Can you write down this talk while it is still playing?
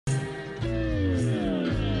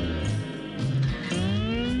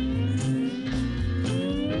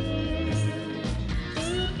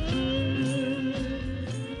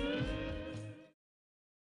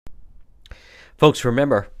Folks,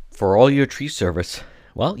 remember, for all your tree service,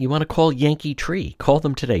 well, you want to call Yankee Tree. Call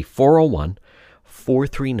them today,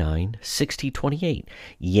 401-439-6028.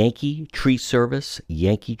 Yankee Tree Service,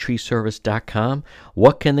 yankeetreeservice.com.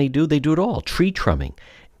 What can they do? They do it all. Tree trimming,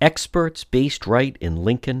 experts based right in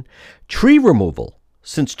Lincoln, tree removal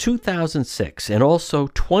since 2006, and also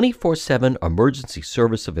 24/7 emergency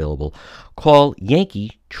service available. Call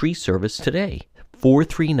Yankee Tree Service today,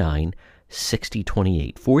 439-6028.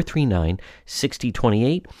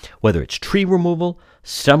 439-6028. Whether it's tree removal,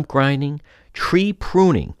 stump grinding, tree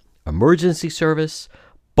pruning, emergency service,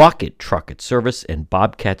 bucket trucket service, and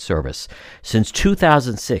bobcat service. Since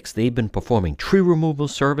 2006, they've been performing tree removal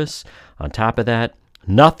service. On top of that,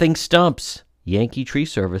 nothing stumps. Yankee Tree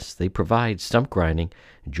Service, they provide stump grinding.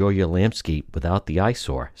 Enjoy your landscape without the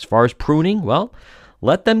eyesore. As far as pruning, well,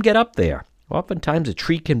 let them get up there. Oftentimes a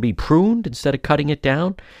tree can be pruned instead of cutting it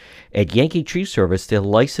down. At Yankee Tree Service, their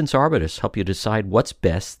licensed arborists help you decide what's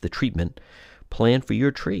best, the treatment plan for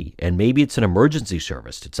your tree. And maybe it's an emergency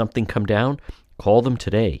service. Did something come down? Call them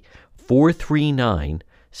today,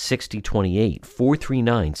 439-6028.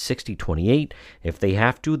 439-6028. If they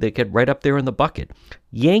have to, they get right up there in the bucket.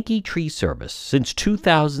 Yankee Tree Service, since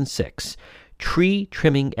 2006. Tree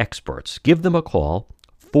trimming experts. Give them a call,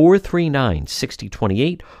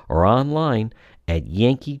 439-6028, or online at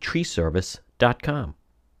yankeetreeservice.com.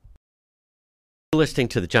 You're listening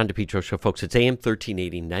to the John DePietro Show, folks. It's AM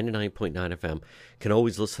 1380, 99.9 FM. You can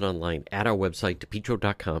always listen online at our website,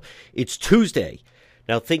 DePietro.com. It's Tuesday.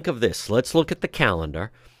 Now think of this. Let's look at the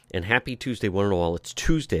calendar. And happy Tuesday, one and all. It's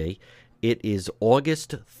Tuesday. It is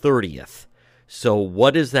August 30th. So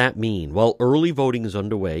what does that mean? Well, early voting is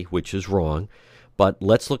underway, which is wrong. But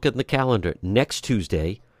let's look at the calendar. Next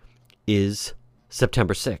Tuesday is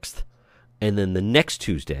September 6th. And then the next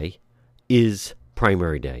Tuesday is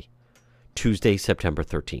primary day, Tuesday, September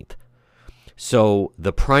 13th. So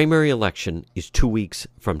the primary election is 2 weeks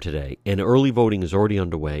from today, and early voting is already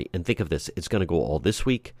underway. And think of this. It's going to go all this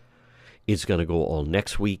week. It's going to go all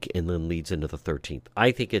next week, and then leads into the 13th.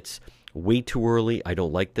 I think it's way too early. I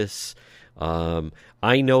don't like this.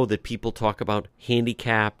 I know that people talk about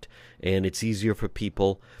handicapped, and it's easier for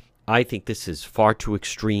people. I think this is far too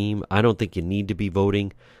extreme. I don't think you need to be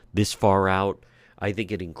voting this far out. I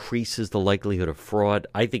think it increases the likelihood of fraud.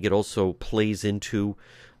 I think it also plays into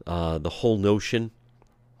the whole notion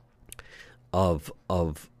of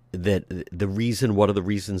that the reason, one of the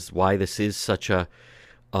reasons why this is such a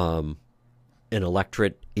an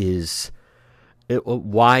electorate is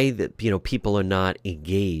why that people are not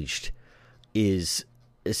engaged is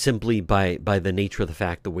simply by the nature of the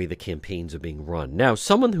fact the way the campaigns are being run. Now,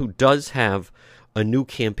 someone who does have a new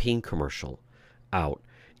campaign commercial out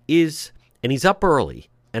is, and he's up early,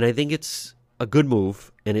 and I think it's a good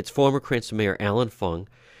move, and it's former Cranston Mayor Alan Fung,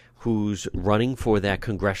 who's running for that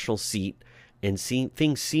congressional seat, and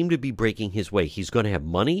things seem to be breaking his way. He's going to have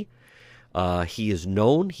money. He is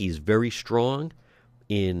known. He's very strong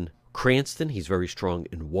in Cranston. He's very strong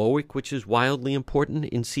in Warwick, which is wildly important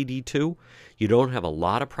in CD2. You don't have a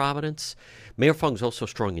lot of Providence. Mayor Fung's also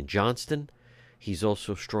strong in Johnston. He's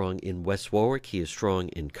also strong in West Warwick. He is strong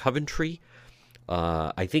in Coventry.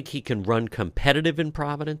 I think he can run competitive in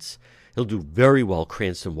Providence. He'll do very well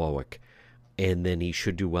Cranston, Warwick, and then he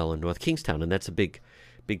should do well in North Kingstown, and that's a big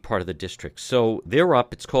part of the district. So they're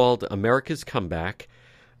up. It's called America's Comeback,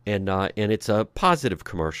 and it's a positive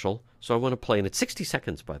commercial. So I want to play, and it's 60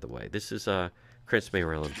 seconds, by the way. This is Cranston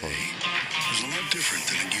Mayor Alan Fung. Is a lot different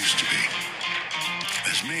than it used to be.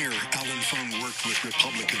 As mayor, Alan Fung worked with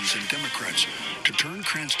Republicans and Democrats to turn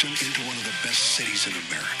Cranston into one of the best cities in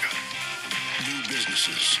America. New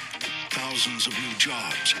businesses, thousands of new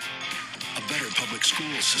jobs, a better public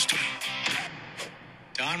school system.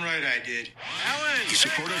 Darn right I did. Alan! He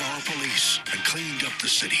supported our police and cleaned up the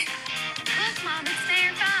city. Look, Mom, it's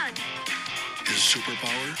Mayor Fung. His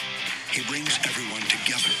superpower? He brings everyone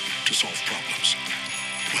together to solve problems.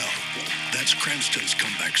 Well, that's Cranston's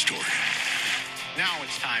comeback story. Now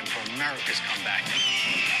it's time for America's comeback.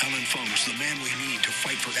 Alan Fung's the man we need to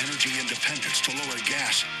fight for energy independence, to lower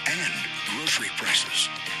gas and grocery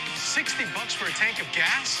prices. $60 for a tank of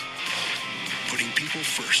gas? Putting people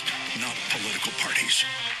first, not political parties.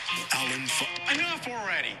 Alan Fung. Enough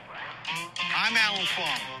already. I'm Alan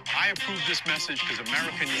Fung. I approve this message because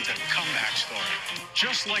America needs a comeback story,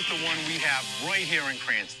 just like the one we have right here in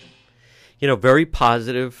Cranston. Very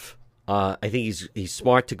positive. I think he's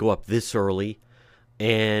smart to go up this early,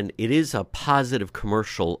 and it is a positive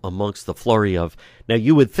commercial amongst the flurry of. Now,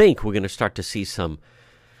 you would think we're going to start to see some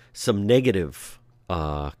negative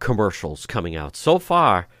commercials coming out. So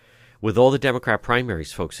far, with all the Democrat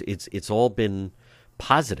primaries, folks, it's all been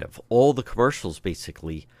positive. All the commercials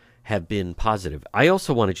basically have been positive. I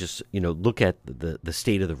also want to just look at the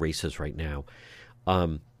state of the races right now.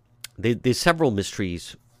 There's several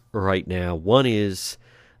mysteries right now. One is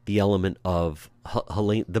the element of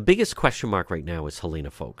Helena. The biggest question mark right now is Helena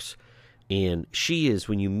Foulkes. And she is,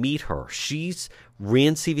 when you meet her, she's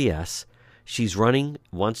ran CVS. She's running,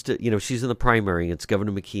 wants to, she's in the primary. It's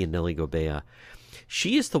Governor McKee and Nellie Gorbea.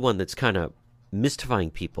 She is the one that's kind of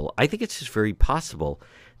mystifying people. I think it's just very possible.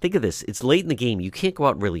 Think of this. It's late in the game. You can't go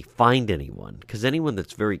out and really find anyone because anyone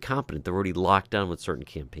that's very competent, they're already locked down with certain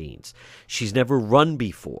campaigns. She's never run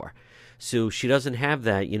before. So she doesn't have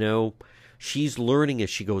that, She's learning as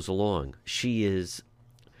she goes along. She is...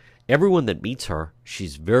 Everyone that meets her,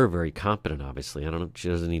 she's very, very competent, obviously. I don't know, she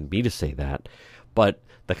doesn't need me to say that. But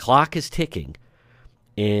the clock is ticking,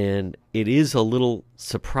 and it is a little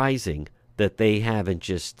surprising that they haven't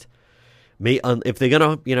just... if they're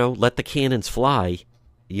going to, let the cannons fly,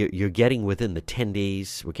 you're getting within the 10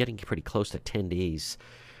 days. We're getting pretty close to 10 days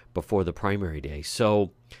before the primary day.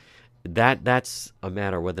 So that's a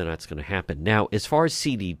matter of whether or not it's going to happen. Now, as far as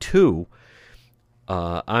CD2...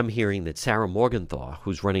 I'm hearing that Sarah Morgenthau,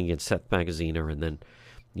 who's running against Seth Magaziner, and then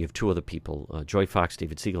you have two other people, Joy Fox,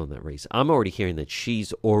 David Siegel in that race. I'm already hearing that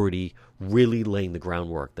she's already really laying the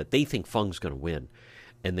groundwork, that they think Fung's going to win,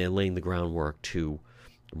 and they're laying the groundwork to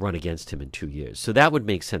run against him in 2 years. So that would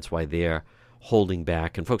make sense why they're holding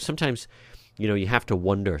back. And folks, sometimes, you have to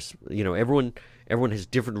wonder, everyone has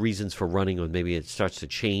different reasons for running, or maybe it starts to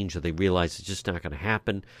change, or they realize it's just not going to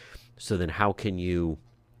happen. So then how can you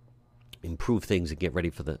improve things and get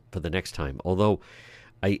ready for the next time? Although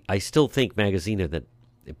I still think Magaziner that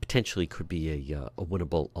it potentially could be a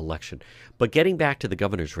winnable election. But getting back to the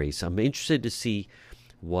governor's race, I'm interested to see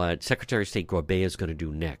what Secretary of State Gorbea is going to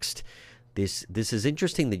do next. This is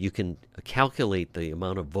interesting that you can calculate the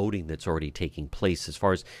amount of voting that's already taking place. As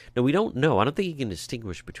far as now, we don't know. I don't think you can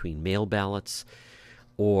distinguish between mail ballots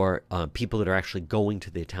or people that are actually going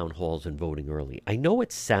to their town halls and voting early. I know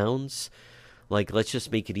it sounds like, let's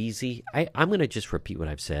just make it easy. I'm going to just repeat what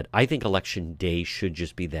I've said. I think Election Day should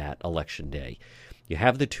just be that, Election Day. You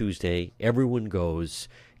have the Tuesday, everyone goes,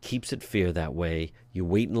 keeps it fair that way. You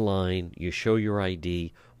wait in line, you show your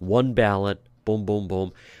ID, one ballot, boom, boom,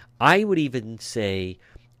 boom. I would even say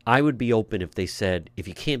I would be open if they said, if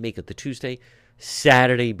you can't make it the Tuesday,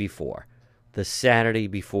 Saturday before. The Saturday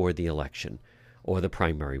before the election or the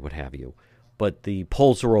primary, what have you. But the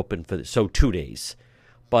polls are open for, 2 days.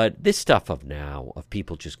 But this stuff of now, of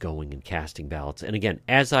people just going and casting ballots, and again,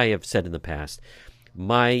 as I have said in the past,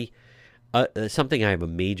 something I have a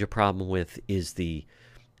major problem with is the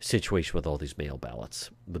situation with all these mail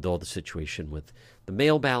ballots, with all the situation with the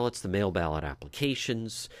mail ballots, the mail ballot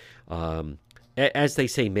applications. As they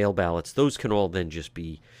say, mail ballots, those can all then just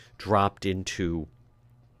be dropped into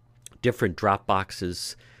different drop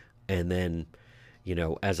boxes, and then,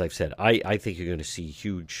 as I've said, I think you're going to see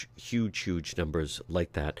huge numbers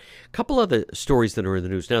like that. A couple other stories that are in the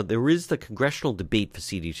news. Now, there is the congressional debate for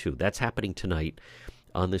CD2. That's happening tonight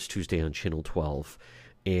on this Tuesday on Channel 12.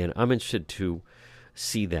 And I'm interested to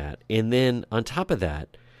see that. And then on top of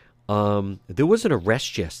that, there was an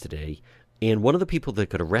arrest yesterday. And one of the people that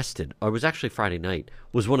got arrested, or it was actually Friday night,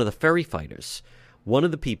 was one of the ferry fighters. One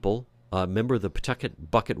of the people, a member of the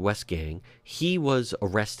Pawtucket Bucket West gang, he was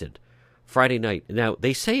arrested Friday night. Now,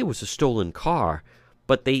 they say it was a stolen car,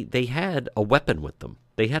 but they had a weapon with them.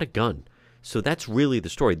 They had a gun. So that's really the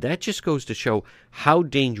story. That just goes to show how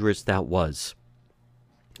dangerous that was.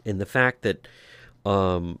 And the fact that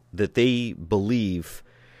that they believe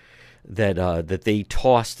that they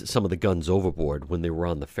tossed some of the guns overboard when they were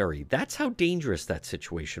on the ferry. That's how dangerous that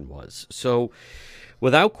situation was. So,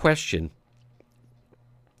 without question,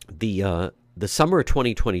 the summer of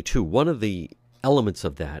 2022, one of the elements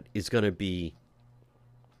of that is going to be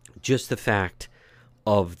just the fact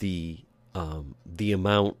of the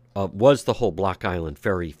amount of, was the whole Block Island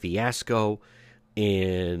ferry fiasco,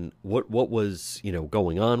 and what was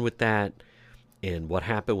going on with that, and what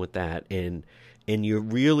happened with that, and you're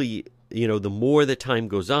really, the more the time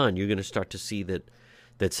goes on, you're going to start to see that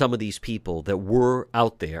some of these people that were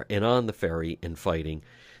out there and on the ferry and fighting,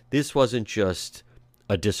 this wasn't just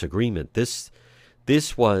a disagreement. This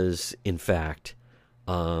was, in fact,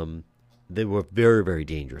 they were very, very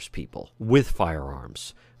dangerous people with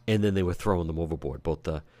firearms, and then they were throwing them overboard, both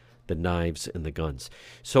the knives and the guns.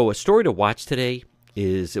 So a story to watch today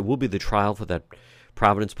is, it will be the trial for that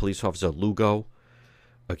Providence police officer Lugo,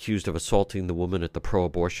 accused of assaulting the woman at the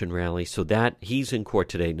pro-abortion rally. So that he's in court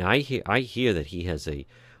today. Now I hear that he has a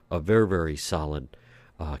very, very solid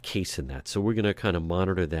case in that. So we're going to kind of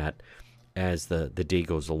monitor that as the day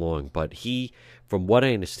goes along. But from what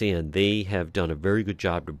I understand, they have done a very good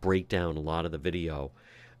job to break down a lot of the video,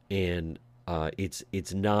 and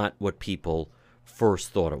it's not what people first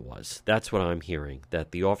thought it was. That's what I'm hearing,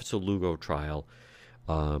 that the Officer Lugo trial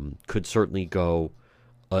could certainly go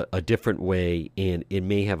a different way, and it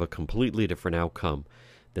may have a completely different outcome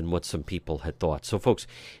than what some people had thought. So, folks,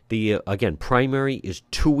 the again, primary is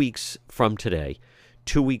 2 weeks from today.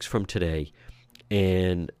 2 weeks from today,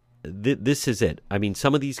 and this is it. I mean,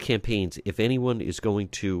 some of these campaigns, if anyone is going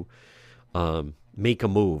to make a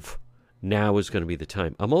move, now is going to be the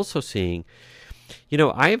time. I'm also seeing,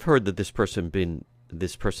 I have heard that this person's been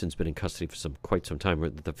in custody for quite some time.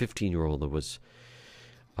 The 15-year-old that was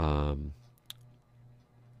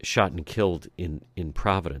shot and killed in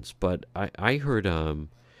Providence, but I heard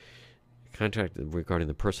contact regarding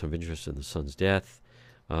the person of interest in the son's death.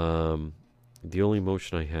 The only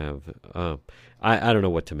emotion I have, I don't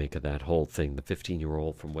know what to make of that whole thing. The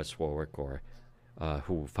 15-year-old from West Warwick, or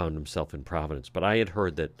who found himself in Providence. But I had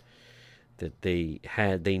heard that they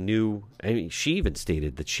knew. I mean, she even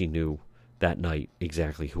stated that she knew that night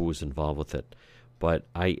exactly who was involved with it. But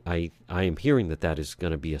I am hearing that is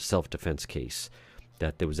going to be a self-defense case,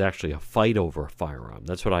 that there was actually a fight over a firearm.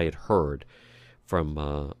 That's what I had heard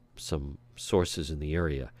from some sources in the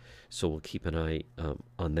area. So we'll keep an eye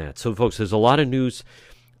on that. So, folks, there's a lot of news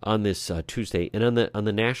on this Tuesday, and on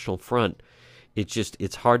the national front,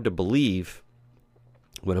 it's hard to believe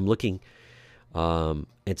when I'm looking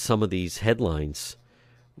at some of these headlines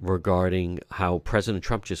regarding how President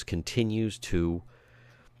Trump just continues to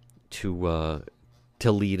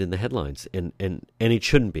lead in the headlines, and it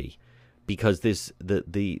shouldn't be, because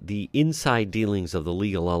the inside dealings of the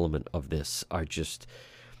legal element of this are just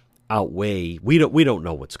outweigh. We don't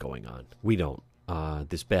know what's going on. We don't.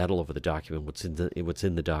 This battle over the document, what's in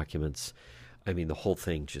the documents. I mean, the whole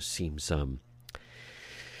thing just seems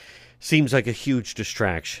like a huge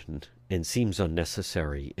distraction and seems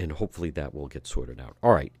unnecessary. And hopefully that will get sorted out.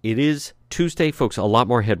 All right, it is Tuesday, folks. A lot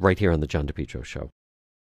more ahead right here on the John DePietro Show.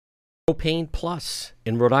 Propane Plus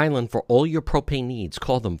in Rhode Island for all your propane needs.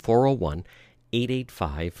 Call them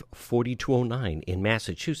 401-885-4209. In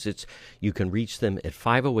Massachusetts, you can reach them at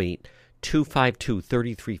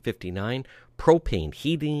 508-252-3359. Propane,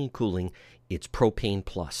 heating and cooling, it's Propane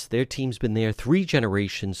Plus. Their team's been there 3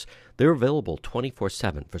 generations. They're available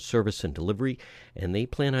 24/7 for service and delivery, and they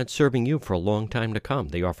plan on serving you for a long time to come.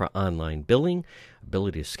 They offer online billing,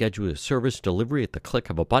 ability to schedule a service delivery at the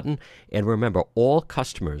click of a button, and remember, all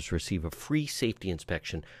customers receive a free safety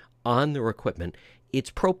inspection on their equipment.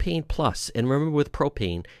 It's Propane Plus, and remember, with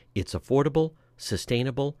propane, it's affordable,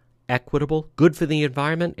 sustainable, equitable, good for the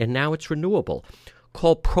environment, and now it's renewable.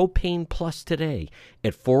 Call Propane Plus today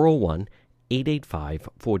at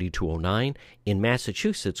 401-885-4209. In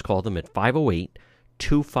Massachusetts, call them at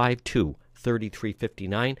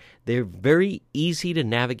 508-252-3359. They're very easy to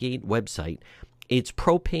navigate website. It's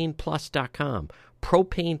propaneplus.com.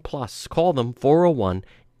 Propane Plus. Call them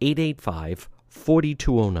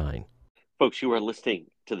 401-885-4209. Folks, you are listening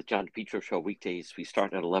to the John DePietro Show weekdays. We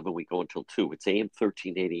start at 11. We go until 2. It's AM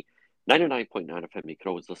 1380, 99.9 FM. You can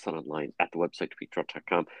always listen online at the website,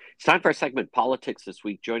 DePietro.com. It's time for our segment, Politics This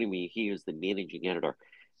Week. Joining me, he is the managing editor,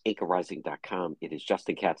 anchorrising.com. It is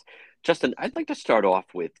Justin Katz. Justin, I'd like to start off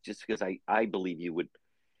with, just because I believe you would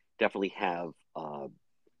definitely have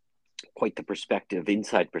quite the perspective,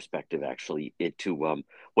 inside perspective, actually, into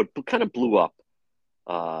what kind of blew up,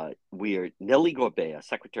 where Nellie Gorbea,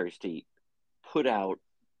 Secretary of State, put out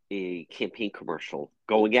a campaign commercial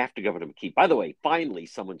going after Governor McKee. By the way, finally,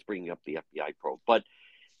 someone's bringing up the FBI probe. But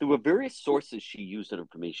there were various sources she used that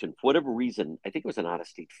information. For whatever reason, I think it was an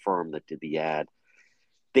out-of-state firm that did the ad.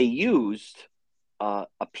 They used a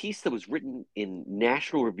piece that was written in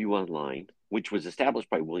National Review Online, which was established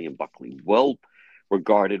by William Buckley,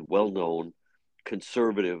 well-regarded, well-known,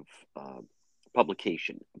 conservative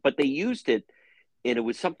publication. But they used it, and it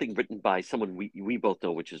was something written by someone we both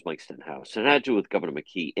know, which is Mike Stenhouse. And it had to do with Governor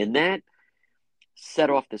McKee. And that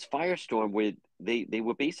set off this firestorm where they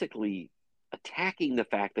were basically attacking the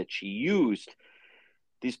fact that she used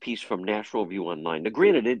this piece from National Review Online. Now,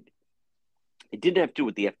 granted, it didn't have to do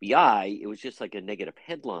with the FBI. It was just like a negative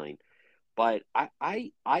headline. But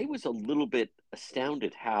I was a little bit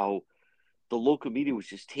astounded how the local media was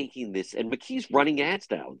just taking this. And McKee's running ads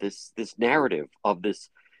now, this narrative of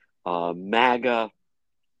this MAGA,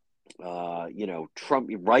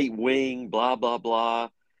 Trump right wing, blah blah blah.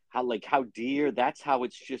 How dear. That's how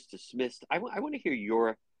it's just dismissed. I want to hear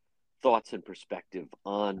your thoughts and perspective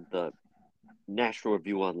on the National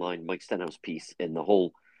Review Online Mike Stenhouse piece and the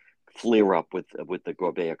whole flare up with the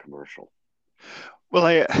Gorbea commercial. Well,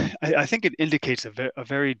 I think it indicates a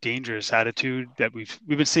very dangerous attitude that we've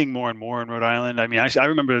been seeing more and more in Rhode Island. I mean, I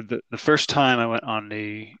remember the first time I went on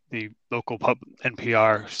the local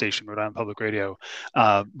NPR station, Rhode Island Public Radio.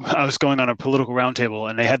 I was going on a political roundtable,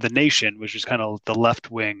 and they had The Nation, which is kind of the left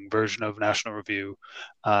wing version of National Review,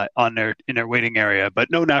 on in their waiting area, but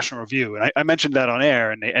no National Review. And I mentioned that on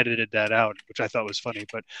air, and they edited that out, which I thought was funny.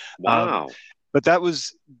 Wow. But that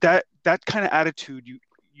was that kind of attitude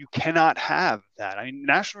you cannot have that. I mean,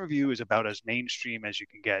 National Review is about as mainstream as you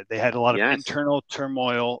can get. They had a lot of Yes. internal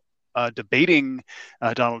turmoil debating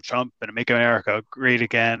Donald Trump and Make America Great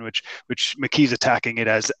Again, which McKee's attacking it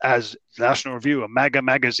as National Review, a MAGA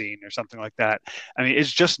magazine or something like that. I mean,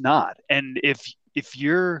 it's just not. And if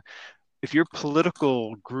your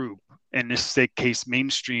political group, in this case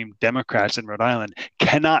mainstream Democrats in Rhode Island,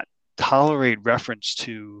 cannot tolerate reference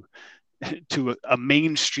to a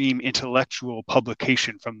mainstream intellectual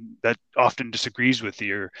publication from that often disagrees with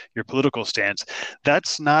your political stance,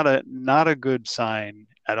 that's not a good sign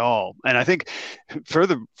at all. And I think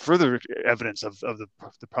further evidence of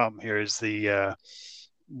the problem here is the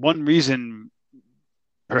one reason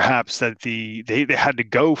perhaps that they had to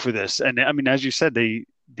go for this. And I mean, as you said,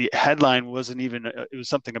 the headline wasn't even, it was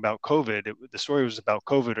something about COVID. The story was about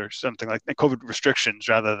COVID or something like that, COVID restrictions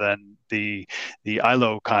rather than the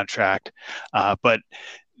ILO contract. But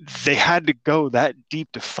they had to go that deep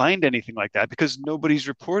to find anything like that because nobody's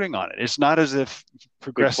reporting on it. It's not as if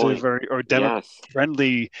progressive or Democrat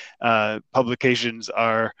friendly publications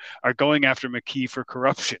are going after McKee for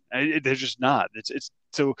corruption. They're just not. It's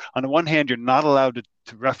so on the one hand, you're not allowed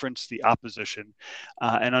to reference the opposition,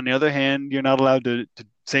 and on the other hand, you're not allowed to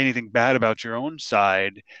say anything bad about your own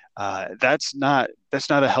side. That's not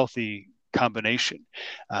a healthy combination,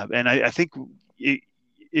 and I think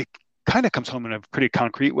it kind of comes home in a pretty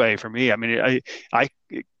concrete way for me. I mean, I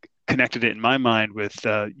connected it in my mind with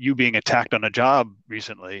you being attacked on a job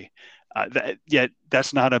recently. Yet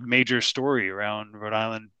that's not a major story around Rhode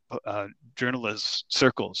Island journalist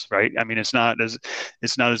circles, right? I mean, it's not as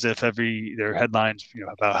if there are headlines,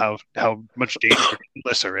 about how much danger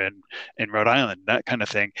journalists are in Rhode Island, that kind of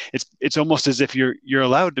thing. It's almost as if you're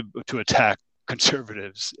allowed to attack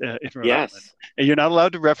conservatives in Rhode Island. And you're not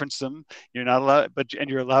allowed to reference them. You're not allowed, and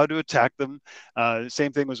you're allowed to attack them.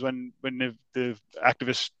 Same thing was when the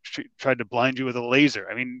activists tried to blind you with a laser.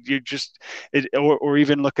 I mean, you just or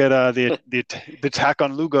even look at the attack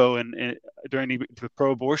on Lugo and during the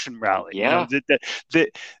pro-abortion rally. Yeah,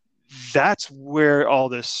 that's where all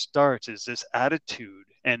this starts. Is this attitude.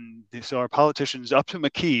 And so our politicians, up to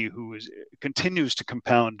McKee, who continues to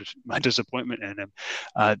compound my disappointment in him,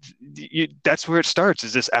 that's where it starts,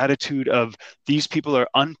 is this attitude of these people are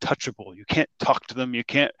untouchable. You can't talk to them. You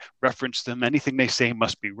can't reference them. Anything they say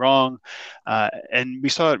must be wrong. And we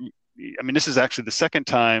saw it. I mean, this is actually the second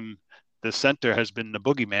time the center has been the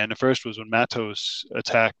boogeyman. The first was when Matos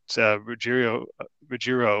attacked Ruggiero, her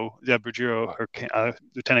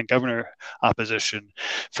lieutenant governor opposition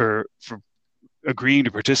for agreeing to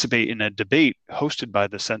participate in a debate hosted by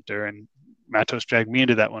the center, and Matos dragged me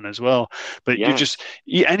into that one as well. But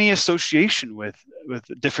any association with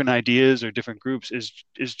different ideas or different groups is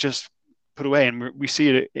just put away, and we see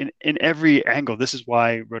it in every angle. This is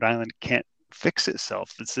why Rhode Island can't fix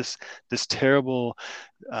itself. It's this terrible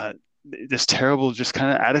just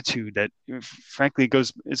kind of attitude that frankly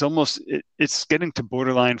it's getting to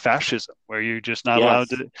borderline fascism, where you're just not allowed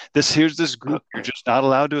to, here's this group you're just not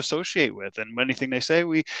allowed to associate with, and anything they say,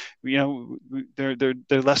 they're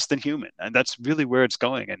less than human, and that's really where it's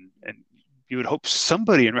going. And you would hope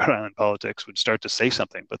somebody in Rhode Island politics would start to say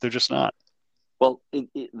something, but they're just not. Well,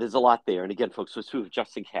 there's a lot there. And again, folks, we're with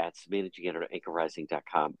Justin Katz, managing editor at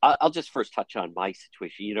anchorrising.com. I'll just first touch on my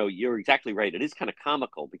situation. You're exactly right. It is kind of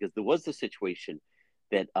comical because there was the situation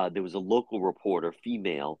that there was a local reporter,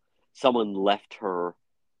 female, someone left her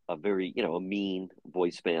a very, a mean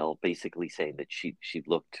voicemail, basically saying that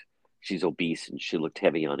she's obese and she looked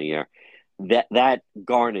heavy on the air. That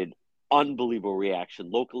garnered unbelievable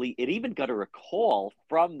reaction locally. It even got her a call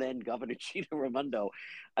from then Governor Gina Raimondo.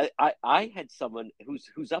 I had someone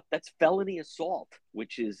who's up. That's felony assault,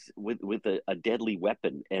 which is with a deadly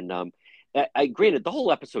weapon. And I granted the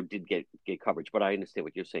whole episode did get coverage, but I understand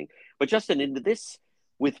what you're saying. But Justin, into this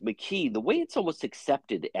with McKee, the way it's almost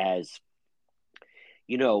accepted as,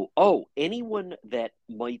 anyone that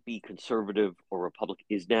might be conservative or Republican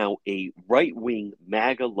is now a right-wing,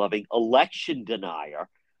 MAGA-loving election denier.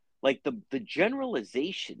 Like the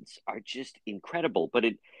generalizations are just incredible, but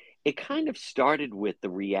it kind of started with the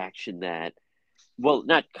reaction that, well,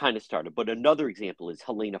 not kind of started, but another example is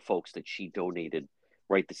Helena Foulkes, that she donated,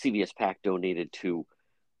 right? The CVS PAC donated to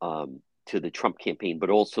to the Trump campaign, but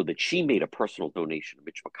also that she made a personal donation to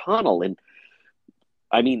Mitch McConnell. And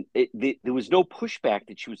I mean, there was no pushback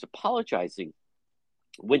that she was apologizing,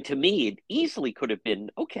 when to me, it easily could have been,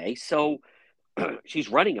 okay, so she's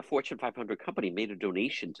running a Fortune 500 company, made a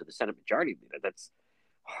donation to the Senate Majority Leader. That's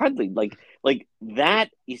hardly like that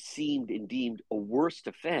is seemed and deemed a worse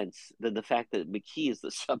offense than the fact that McKee is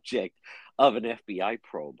the subject of an FBI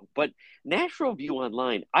probe. But National Review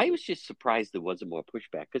Online, I was just surprised there wasn't more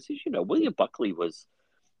pushback because, as you know, William Buckley was,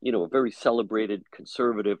 a very celebrated,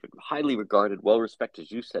 conservative, highly regarded, well-respected.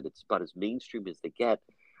 As you said, it's about as mainstream as they get.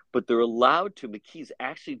 But they're allowed to. McKee's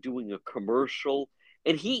actually doing a commercial,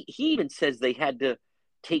 and he even says they had to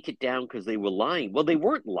take it down because they were lying. Well, they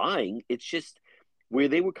weren't lying. It's just where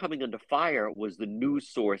they were coming under fire was the news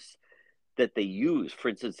source that they used. For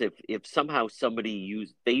instance, if somehow they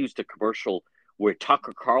used a commercial where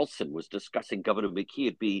Tucker Carlson was discussing Governor McKee,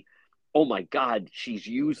 it'd be, oh my God, she's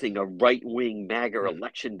using a right-wing MAGA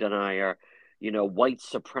election denier, white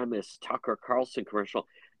supremacist Tucker Carlson commercial.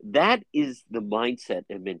 That is the mindset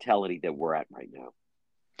and mentality that we're at right now.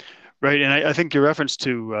 Right, and I think your reference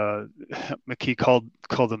to McKee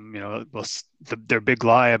called them, their big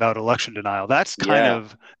lie about election denial. That's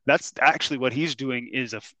that's actually what he's doing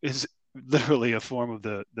is literally a form of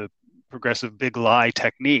the progressive big lie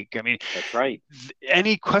technique. I mean, that's right.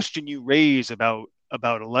 Any question you raise about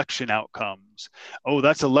election outcomes,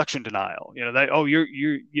 that's election denial.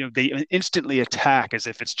 They instantly attack as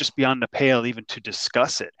if it's just beyond the pale even to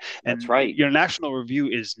discuss it. And that's right. National Review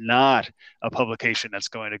is not a publication that's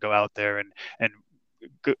going to go out there and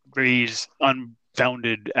raise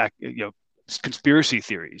unfounded conspiracy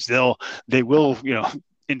theories. They will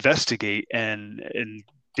investigate and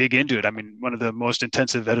dig into it. I mean, one of the most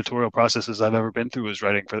intensive editorial processes I've ever been through was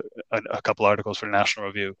writing for a couple articles for National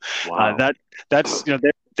Review. Wow. That's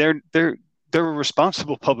they're a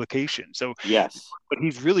responsible publication. So yes, what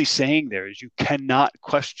he's really saying there is you cannot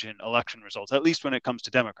question election results, at least when it comes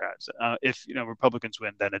to Democrats. If Republicans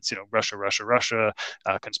win, then it's Russia,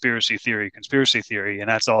 conspiracy theory, and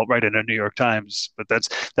that's all right in the New York Times. But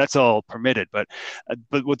that's all permitted. But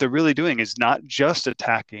what they're really doing is not just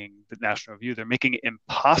attacking the National Review; they're making it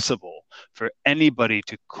impossible for anybody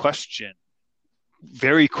to question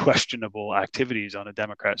very questionable activities on the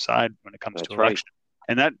Democrat side when it comes to election.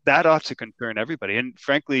 And that ought to concern everybody. And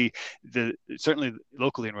frankly, certainly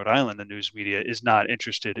locally in Rhode Island, the news media is not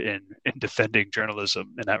interested in defending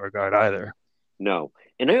journalism in that regard either. No.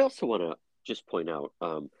 And I also want to just point out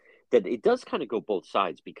that it does kind of go both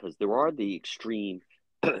sides, because there are the extreme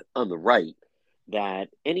on the right that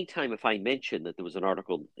anytime if I mention that there was an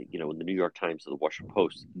article, in the New York Times or the Washington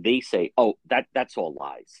Post, they say, oh, that's all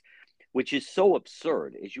lies, which is so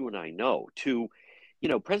absurd, as you and I know.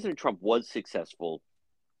 President Trump was successful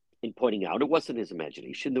in pointing out it wasn't his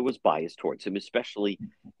imagination. There was bias towards him, especially,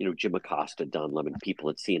 Jim Acosta, Don Lemon,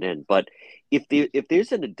 people at CNN. But if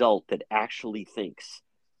there's an adult that actually thinks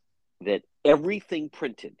that everything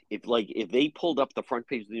printed, if they pulled up the front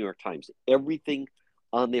page of the New York Times, everything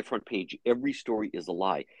on their front page, every story is a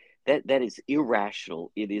lie, that is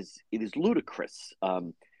irrational. It is ludicrous.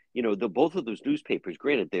 Both of those newspapers,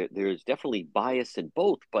 granted, there's definitely bias in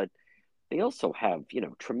both, but they also have,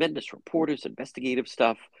 tremendous reporters, investigative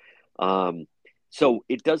stuff. So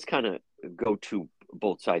it does kind of go to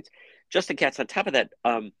both sides. Justin Katz, on top of that,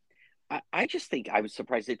 I just think I was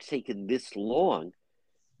surprised it's taken this long.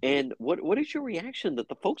 And what is your reaction that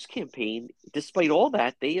the Folks campaign, despite all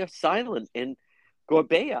that, they are silent? And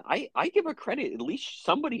Gorbea, I give her credit. At least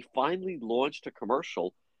somebody finally launched a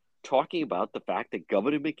commercial talking about the fact that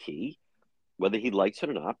Governor McKee, whether he likes it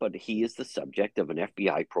or not, but he is the subject of an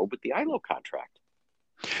FBI probe with the ILO contract.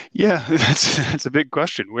 Yeah, that's a big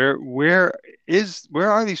question. Where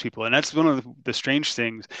are these people? And that's one of the strange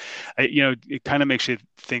things. It kind of makes you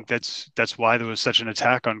think that's why there was such an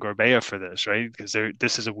attack on Gorbea for this, right? Because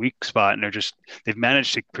this is a weak spot, and they've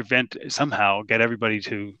managed to somehow get everybody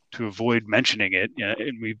to avoid mentioning it.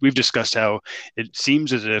 And we've discussed how it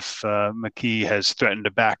seems as if McKee has threatened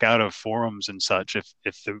to back out of forums and such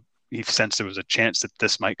if he sensed there was a chance that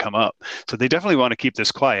this might come up. So they definitely want to keep this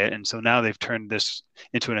quiet. And so now they've turned this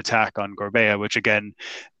into an attack on Gorbea, which again,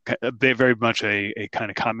 very much a kind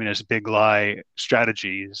of communist big lie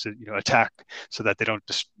strategy is, attack so that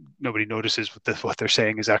nobody notices what they're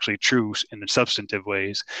saying is actually true in the substantive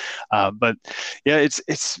ways. But yeah, it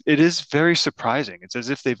is very surprising. It's as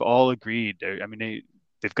if they've all agreed.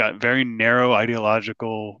 They've got very narrow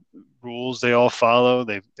ideological rules they all follow.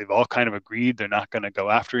 They've all kind of agreed they're not going to go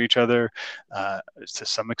after each other to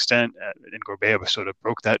some extent. And Gorbea sort of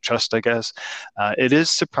broke that trust, I guess. It is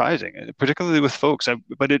surprising, particularly with folks,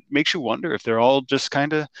 but it makes you wonder if they're all just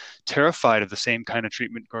kind of terrified of the same kind of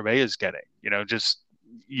treatment Gorbea is getting. Just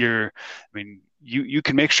you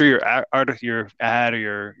can make sure your ad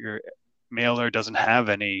or your mailer doesn't have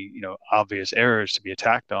any obvious errors to be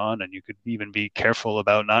attacked on, and you could even be careful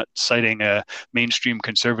about not citing a mainstream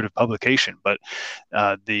conservative publication. But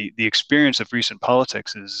the experience of recent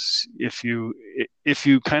politics is if you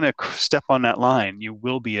kind of step on that line, you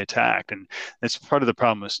will be attacked, and that's part of the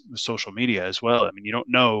problem with social media as well. I mean, you don't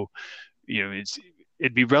know,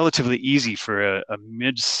 it'd be relatively easy for a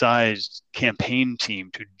mid-sized campaign team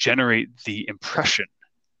to generate the impression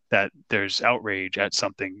that there's outrage at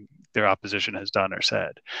something their opposition has done or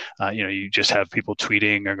said. You just have people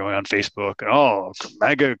tweeting or going on Facebook,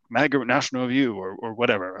 MAGA National Review or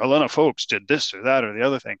whatever. Helena Folks did this or that or the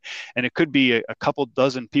other thing. And it could be a couple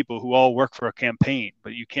dozen people who all work for a campaign,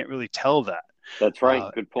 but you can't really tell that. That's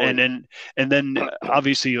right. Good point. And then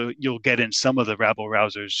obviously you'll get in some of the rabble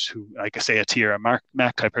rousers who, like I say, a Tierra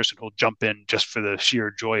Mack type person who'll jump in just for the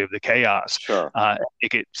sheer joy of the chaos. Sure.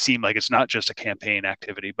 Make it seem like it's not just a campaign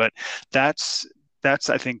activity, but that's I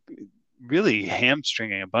think really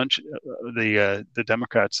hamstringing a bunch of the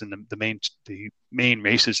Democrats in the main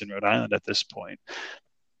races in Rhode Island at this point.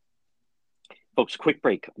 Folks, quick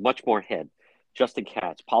break. Much more ahead. Justin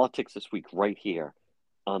Katz, Politics This Week, right here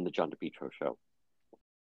on the John DePetro Show.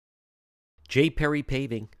 J. Perry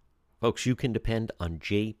Paving. Folks, you can depend on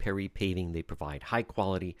J. Perry Paving. They provide high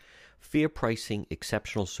quality, fair pricing,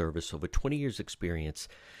 exceptional service, over 20 years experience,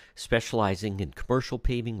 specializing in commercial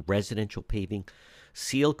paving, residential paving,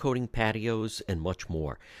 seal coating patios, and much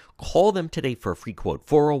more. Call them today for a free quote,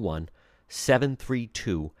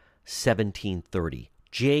 401-732-1730.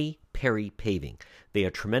 J. Perry Paving. They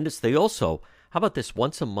are tremendous. They also, how about this,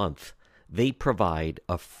 once a month, they provide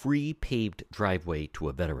a free paved driveway to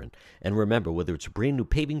a veteran. And remember, whether it's a brand new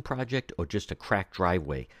paving project or just a cracked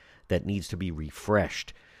driveway that needs to be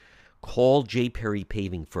refreshed, call J. Perry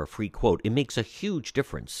Paving for a free quote. It makes a huge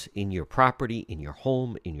difference in your property, in your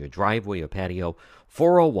home, in your driveway or patio.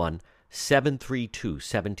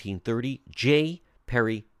 401-732-1730. J.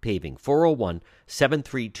 Perry Paving.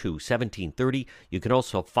 401-732-1730. You can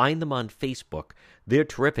also find them on Facebook. They're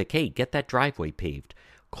terrific. Hey, get that driveway paved.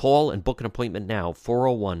 Call and book an appointment now,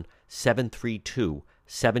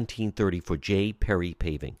 401-732-1730 for J. Perry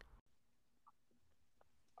Paving.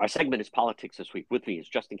 Our segment is Politics This Week. With me is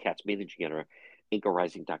Justin Katz, managing editor,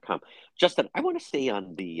 anchorrising.com. Justin, I want to stay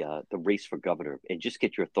on the race for governor and just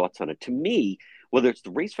get your thoughts on it. To me, whether it's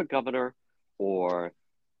the race for governor or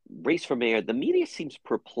race for mayor, the media seems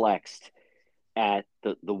perplexed at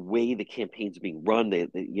the way the campaign's being run.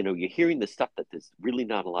 You're hearing the stuff that there's really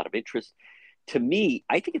not a lot of interest. To me,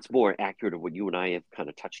 I think it's more accurate of what you and I have kind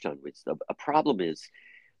of touched on. A problem is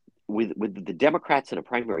with the Democrats in a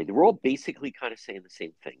primary, they're all basically kind of saying the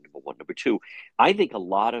same thing, number one. Number two, I think a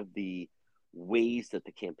lot of the ways that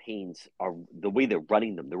the campaigns are, the way they're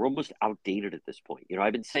running them, they're almost outdated at this point.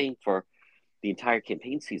 I've been saying for the entire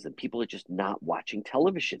campaign season, people are just not watching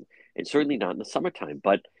television, and certainly not in the summertime.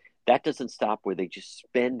 But that doesn't stop where they just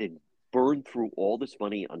spend and burn through all this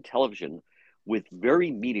money on television with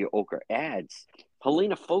very mediocre ads.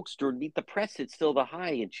 Helena Folks during Meet the Press, it's still the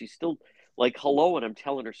high, and she's still like, hello, and I'm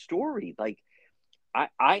telling her story. Like,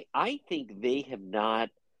 I think they have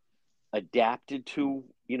not adapted to,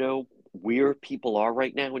 where people are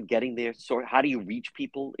right now and getting there. So how do you reach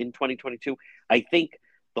people in 2022? I think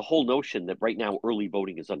the whole notion that right now early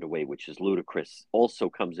voting is underway, which is ludicrous, also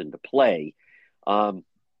comes into play. But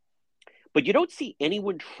you don't see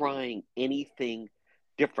anyone trying anything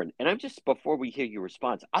different. And before we hear your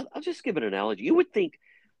response, I'll just give an analogy. You would think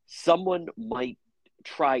someone might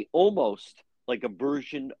try almost like a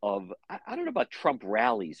version of, I don't know about Trump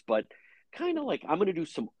rallies, but kind of like, I'm going to do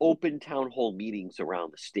some open town hall meetings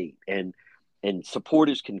around the state, and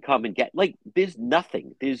supporters can come and get, like, there's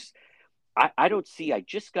nothing. I don't see, I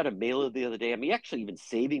just got a mailer the other day. I mean, actually even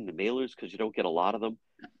saving the mailers because you don't get a lot of them.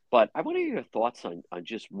 But I want to hear your thoughts on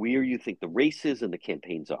just where you think the races and the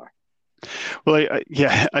campaigns are. Well,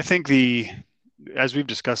 I think as we've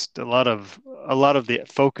discussed, a lot of the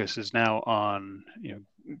focus is now on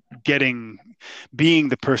being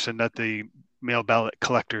the person that the mail ballot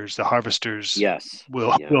collectors, the harvesters,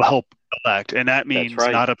 will help elect, and that means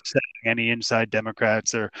not upsetting any inside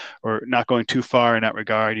Democrats or not going too far in that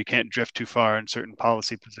regard. You can't drift too far in certain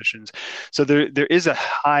policy positions. So there is a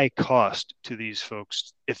high cost to these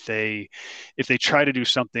folks if they try to do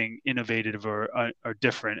something innovative or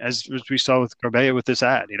different, as we saw with Gorbea with this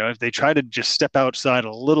ad, if they try to just step outside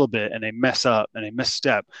a little bit and they mess up and they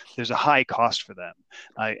misstep, there's a high cost for them,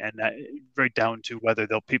 and that right down to whether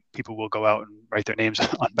people will go out and write their names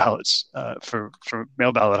on ballots for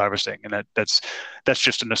mail ballot harvesting, and that's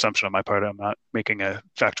just an assumption on my part. I'm not making a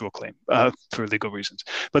factual claim for legal reasons,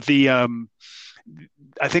 but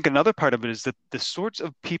I think another part of it is that the sorts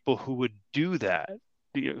of people who would do that,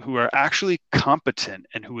 who are actually competent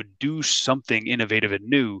and who would do something innovative and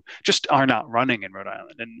new, just are not running in Rhode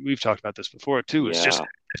Island. And we've talked about this before too. It's just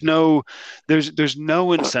there's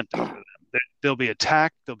no incentive for them. They'll be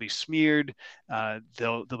attacked, they'll be smeared,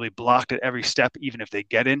 they'll be blocked at every step, even if they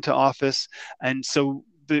get into office. And so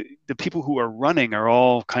the people who are running are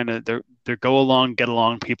all kind of they're go along, get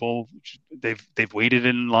along people. They've waited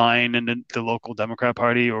in line in the local Democrat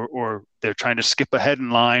Party, or they're trying to skip ahead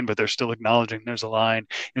in line, but they're still acknowledging there's a line.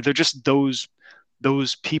 They're just those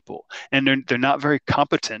people, and they're not very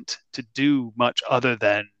competent to do much other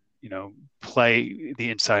than play the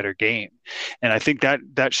insider game. And I think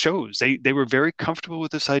that shows they were very comfortable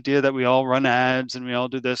with this idea that we all run ads and we all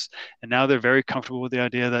do this, and now they're very comfortable with the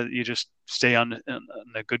idea that you just stay on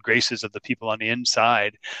the good graces of the people on the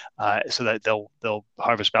inside, so that they'll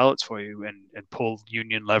harvest ballots for you and pull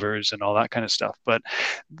union levers and all that kind of stuff. But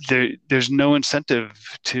there's no incentive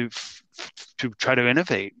to try to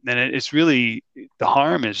innovate, and it's really, the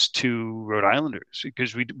harm is to Rhode Islanders,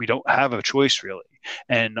 because we don't have a choice really,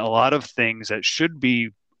 and a lot of things that should be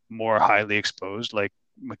more highly exposed, like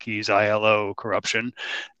McKee's ILO corruption,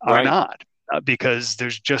 are not, because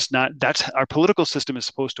there's just not. That's our political system is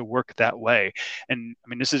supposed to work that way, and I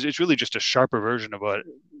mean it's really just a sharper version of what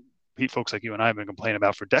folks like you and I have been complaining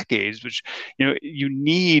about for decades, which you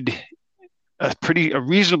need a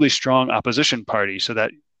reasonably strong opposition party so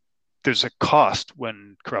that there's a cost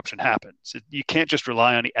when corruption happens. You can't just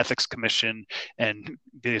rely on the ethics commission and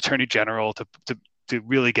the attorney general to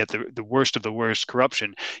really get the worst of the worst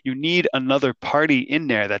corruption. You need another party in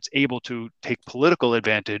there that's able to take political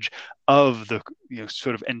advantage of the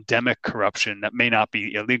sort of endemic corruption that may not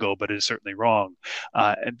be illegal, but is certainly wrong.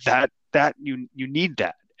 And that you need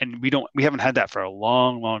that. And we haven't had that for a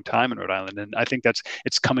long time in Rhode Island. And I think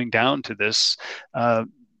it's coming down to this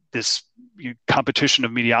competition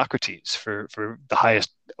of mediocrities for the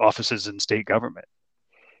highest offices in state government.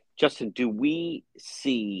 Justin, do we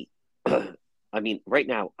see? I mean, right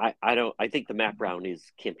now, I think the Matt Brown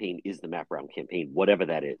campaign is the Matt Brown campaign, whatever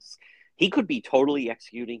that is. He could be totally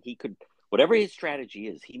executing. He could, whatever his strategy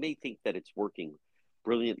is, he may think that it's working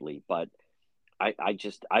brilliantly, but I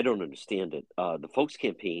don't understand it. The Folks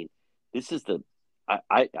campaign,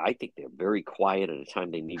 I think they're very quiet at a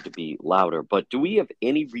time they need to be louder. But do we have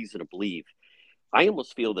any reason to believe? I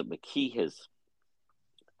almost feel that McKee has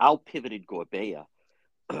out-pivoted Gorbea,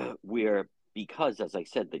 because, as I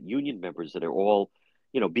said, the union members that are all,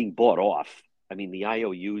 being bought off. I mean, the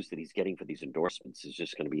IOUs that he's getting for these endorsements is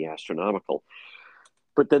just going to be astronomical.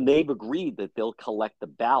 But then they've agreed that they'll collect the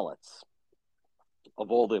ballots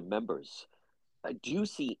of all their members. Do you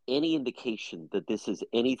see any indication that this is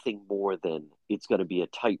anything more than it's going to be a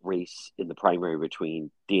tight race in the primary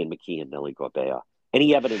between Dan McKee and Nellie Gorbea?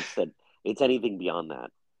 Any evidence that it's anything beyond that?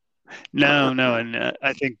 No, and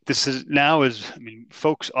I think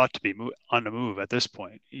Folks ought to be on the move at this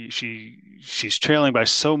point. She's trailing by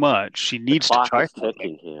so much. She needs to try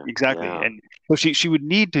something. Exactly, yeah. And so she would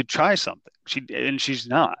need to try something. She's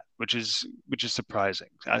not, which is surprising.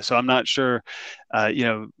 So I'm not sure,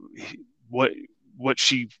 what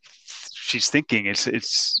she's thinking.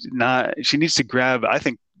 It's not. She needs to grab, I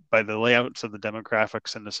think, by the layouts of the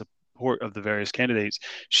demographics and the support of the various candidates,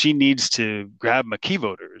 she needs to grab McKee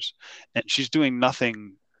voters, and she's doing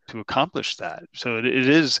nothing to accomplish that. So it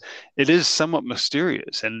is somewhat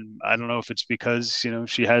mysterious, and I don't know if it's because she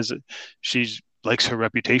likes her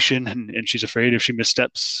reputation, and she's afraid if she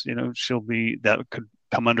missteps, that could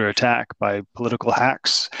come under attack by political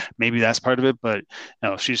hacks. Maybe that's part of it, but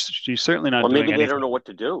no, she's certainly not. Or maybe doing they anything. don't know what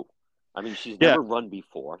to do. I mean, she's never run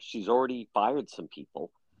before. She's already fired some people.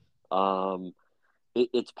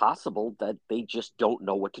 It's possible that they just don't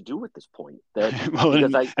know what to do at this point. I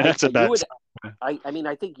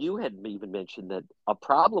think you had even mentioned that a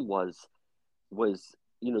problem was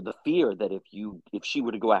the fear that if she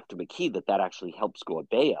were to go after McKee, that actually helps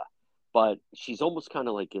Gorbea, but she's almost kind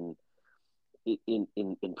of like in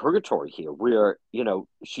purgatory here, where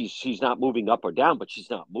she's not moving up or down, but she's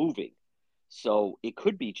not moving. So it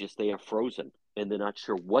could be just they are frozen and they're not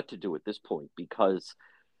sure what to do at this point, because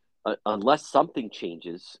unless something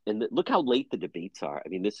changes, and look how late the debates are. I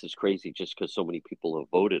mean, this is crazy just because so many people have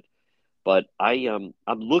voted. But I'm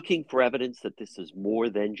looking for evidence that this is more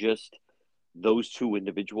than just those two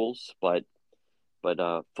individuals. But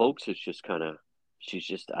folks, it's just kind of, she's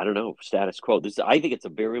just, I don't know, status quo. I think it's a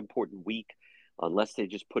very important week, unless they're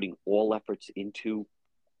just putting all efforts into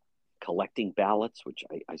collecting ballots, which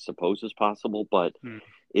I suppose is possible. But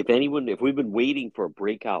if we've been waiting for a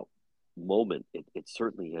breakout moment, it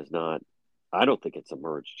certainly has not. I don't think it's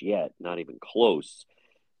emerged yet, not even close.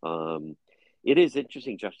 It is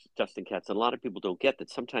interesting, Justin Katz, and a lot of people don't get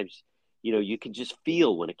that. Sometimes, you can just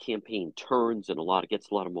feel when a campaign turns and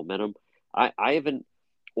gets a lot of momentum. I haven't,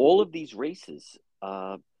 all of these races,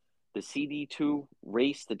 the CD2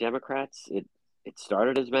 race, the Democrats, it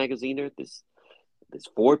started as Magaziner. There's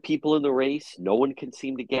 4 people in the race. No one can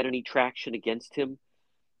seem to get any traction against him.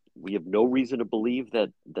 We have no reason to believe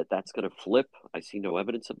that's going to flip. I see no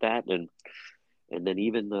evidence of that. And then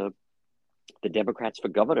even the Democrats for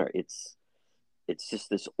governor, it's just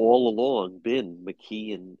this all along been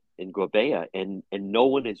McKee and Gorbea, and no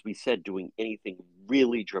one, as we said, doing anything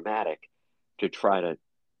really dramatic to try to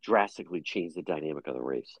drastically change the dynamic of the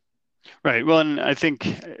race. Right. Well, and I think,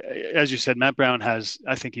 as you said, Matt Brown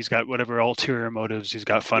I think he's got whatever ulterior motives. He's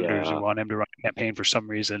got funders who want him to run a campaign for some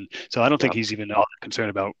reason. So I don't think he's even all concerned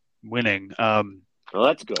about winning. Well,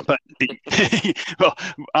 that's good. But well,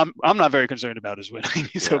 I'm not very concerned about his winning.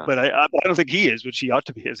 So, but I don't think he is, which he ought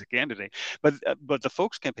to be as a candidate. But the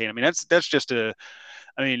folks campaign, I mean, that's just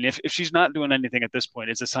if she's not doing anything at this point,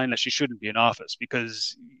 it's a sign that she shouldn't be in office,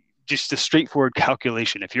 because just a straightforward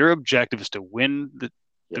calculation. If your objective is to win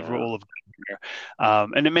the role of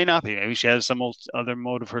governor, and it may not be. Maybe she has some other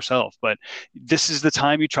motive herself, but this is the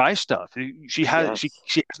time you try stuff. She has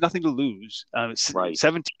nothing to lose.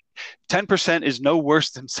 10% is no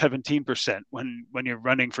worse than 17% when you're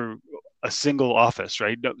running for a single office,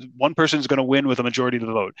 right? One person is going to win with a majority of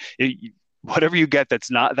the vote. Whatever you get that's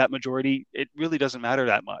not that majority, it really doesn't matter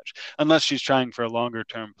that much, unless she's trying for a longer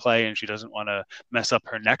term play and she doesn't want to mess up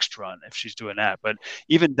her next run if she's doing that. But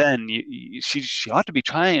even then, she ought to be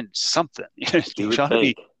trying something. She ought to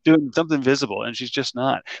be doing something visible, and she's just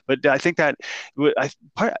not. But I think that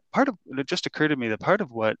part of it just occurred to me that part of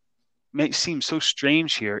what may seem so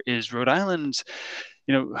strange here is Rhode Island's,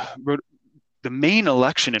 the main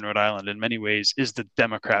election in Rhode Island in many ways is the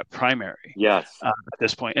Democrat primary. Yes. At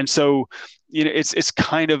this point. And so, it's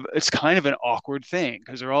kind of an awkward thing,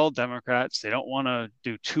 because they're all Democrats. They don't want to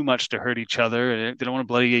do too much to hurt each other. They don't want to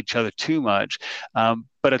bloody each other too much.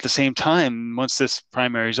 But at the same time, once this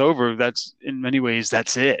primary is over, that's in many ways,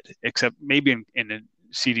 that's it, except maybe in a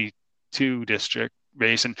CD2 district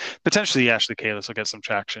race, and potentially Ashley Kalus will get some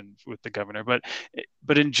traction with the governor, but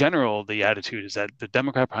in general, the attitude is that the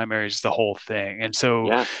Democrat primary is the whole thing, and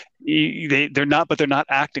so they're not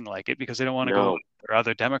acting like it, because they don't want to go for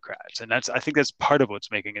other Democrats, and I think that's part of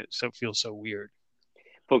what's making it feel so weird.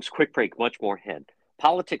 Folks, quick break, much more ahead.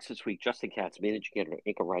 Politics this week. Justin Katz, managing editor at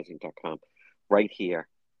anchorrising.com, right here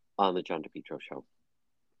on the John DePetro Show.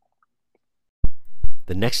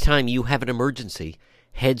 The next time you have an emergency,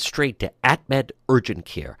 head straight to AtMed Urgent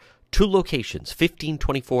Care. 2 locations,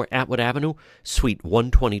 1524 Atwood Avenue, Suite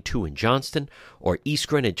 122 in Johnston, or East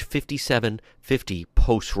Greenwich 5750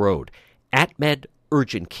 Post Road. AtMed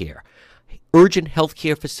Urgent Care. Urgent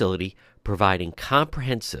healthcare facility providing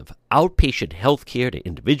comprehensive outpatient health care to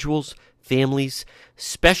individuals, families,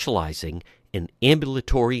 specializing in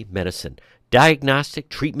ambulatory medicine, diagnostic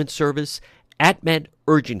treatment service. AtMed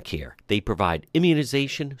Urgent Care. They provide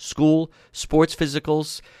immunization, school, sports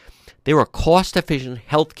physicals. They're a cost-efficient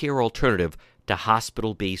healthcare alternative to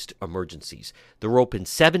hospital-based emergencies. They're open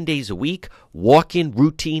 7 days a week, walk-in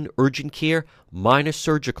routine urgent care, minor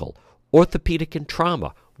surgical, orthopedic and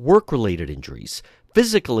trauma, work-related injuries,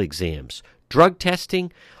 physical exams, drug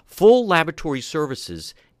testing, full laboratory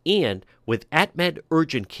services, and with AtMed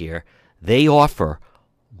Urgent Care, they offer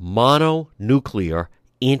mononuclear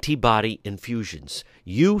antibody infusions.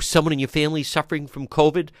 Someone in your family suffering from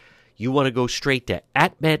COVID, you want to go straight to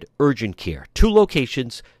AtMed Urgent Care. 2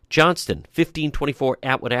 locations, Johnston, 1524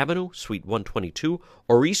 Atwood Avenue, Suite 122,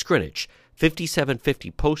 or East Greenwich,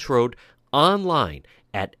 5750 Post Road, online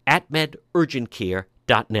at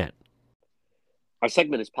atmedurgentcare.net. Our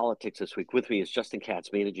segment is Politics this week. With me is Justin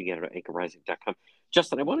Katz, managing editor at anchorrising.com.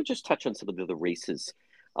 Justin, I want to just touch on some of the other races.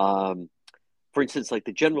 For instance, like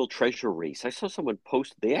the general treasurer race, I saw someone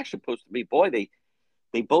post. They actually posted to me. Boy,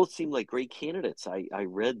 they both seem like great candidates. I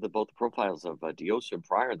read both profiles of Diossa and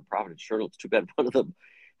Pryor in the Providence Journal. It's too bad one of them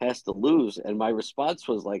has to lose. And my response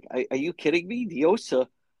was like, "Are you kidding me?" Diossa,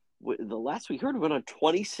 the last we heard, went on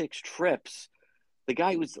 26 trips. The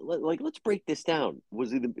guy was like, let's break this down. He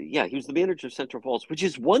was the manager of Central Falls, which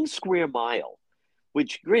is 1 square mile.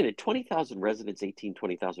 which granted, 20,000 residents,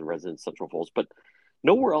 20,000 residents, Central Falls, but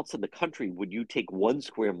nowhere else in the country would you take 1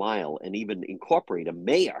 square mile and even incorporate a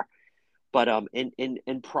mayor. But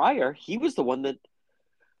and Pryor, he was the one that,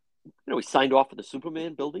 he signed off on the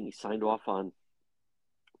Superman building. He signed off on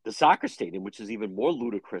the soccer stadium, which is even more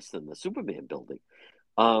ludicrous than the Superman building.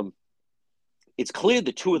 It's clear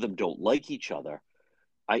the two of them don't like each other.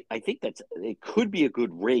 I think it could be a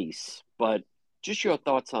good race, but just your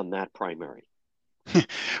thoughts on that primary.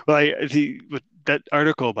 Well, that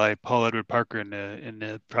article by Paul Edward Parker in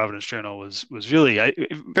the Providence Journal was really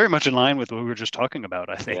very much in line with what we were just talking about.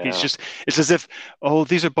 I think it's as if,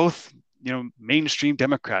 these are both mainstream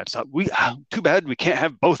Democrats. Too bad we can't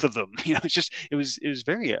have both of them. It was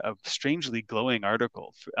very a strangely glowing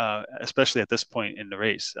article, especially at this point in the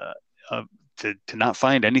race. To not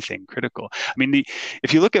find anything critical. I mean,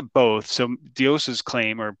 if you look at both, so Dios's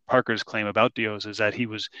claim or Parker's claim about Dios is that he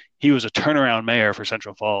was a turnaround mayor for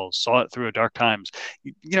Central Falls, saw it through a dark times.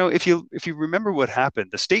 If you remember what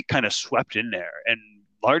happened, the state kind of swept in there, and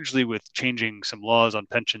largely with changing some laws on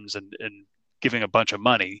pensions and giving a bunch of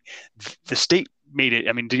money, the state made it.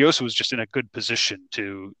 I mean, Dios was just in a good position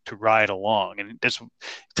to ride along, and that's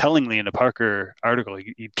tellingly in the Parker article.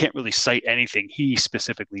 You can't really cite anything he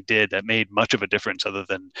specifically did that made much of a difference, other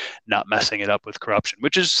than not messing it up with corruption,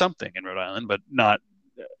 which is something in Rhode Island, but not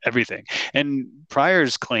everything. And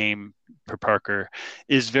Pryor's claim for Parker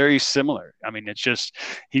is very similar. I mean, it's just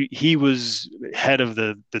he was head of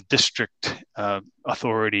the district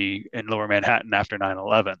authority in Lower Manhattan after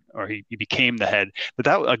 9/11, or he became the head. But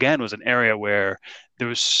that, again, was an area where there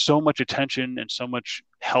was so much attention and so much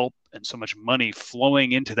help and so much money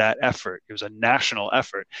flowing into that effort. It was a national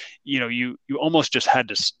effort. You almost just had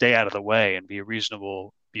to stay out of the way and be a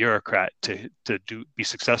reasonable bureaucrat to be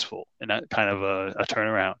successful in that kind of a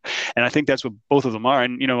turnaround. And I think that's what both of them are.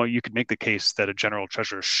 And you could make the case that a general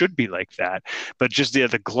treasurer should be like that, but just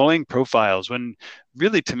the glowing profiles, when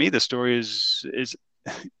really, to me, the story is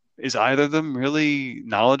either of them really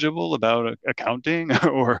knowledgeable about accounting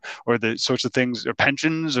or the sorts of things, or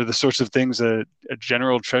pensions, or the sorts of things a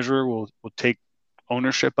general treasurer will take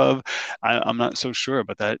ownership of. I'm not so sure,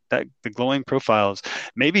 but that the glowing profiles,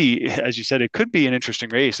 maybe, as you said, it could be an interesting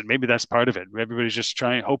race, and maybe that's part of it. Everybody's just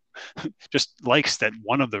just likes that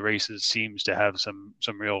one of the races seems to have some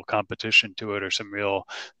real competition to it, or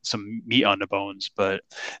some meat on the bones. But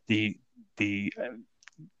the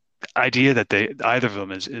idea that either of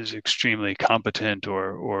them is extremely competent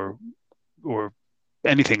or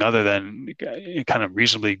anything other than kind of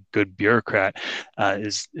reasonably good bureaucrat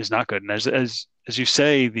is not good. And as you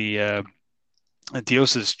say, the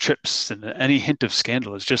Dios's trips and any hint of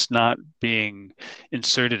scandal is just not being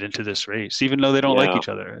inserted into this race, even though they don't like each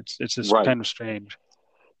other. It's just kind of strange.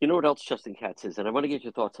 You know what else Justin Katz is, and I want to get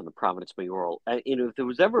your thoughts on the Providence mayoral. If there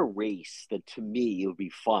was ever a race that, to me, it would be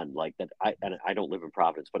fun, like that. I don't live in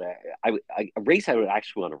Providence, but a race I would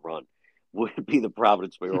actually want to run would be the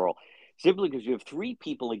Providence mayoral, simply because you have three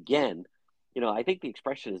people again. I think the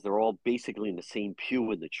expression is they're all basically in the same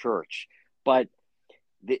pew in the church. But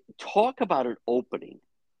talk about an opening.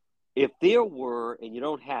 If there were, and you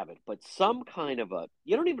don't have it, but some kind of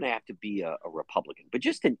you don't even have to be a Republican, but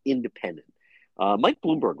just an independent. Mike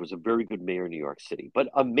Bloomberg was a very good mayor in New York City, but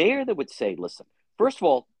a mayor that would say, listen, first of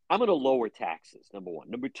all, I'm going to lower taxes, number one.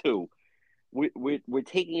 Number two, we're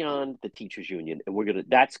taking on the teachers union, and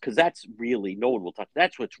that's really, no one will touch.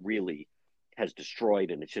 That's what's really has destroyed,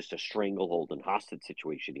 and it's just a stranglehold and hostage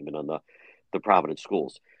situation, even on the Providence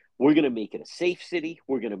schools. We're going to make it a safe city.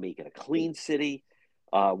 We're going to make it a clean city.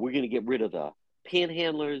 We're going to get rid of the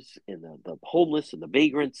panhandlers and the homeless and the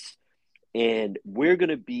vagrants. And we're going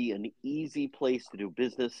to be an easy place to do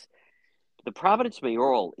business. The Providence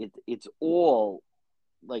mayoral, it's all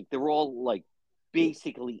like, they're all like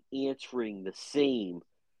basically answering the same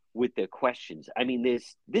with their questions. I mean,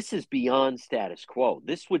 this is beyond status quo.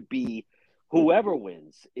 This would be, whoever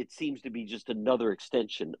wins, it seems to be just another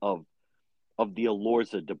extension of the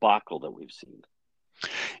Elorza debacle that we've seen.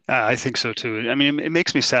 I think so too. I mean, it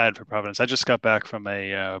makes me sad for Providence. I just got back from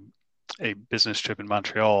a business trip in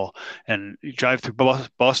Montreal, and you drive through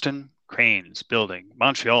Boston, cranes building.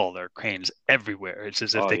 Montreal, there are cranes everywhere. It's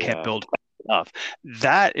as if they can't build enough.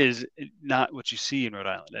 That is not what you see in Rhode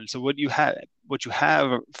Island. And so what you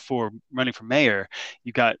have for running for mayor,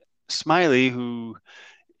 you got Smiley, who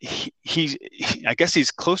I guess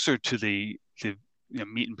he's closer to the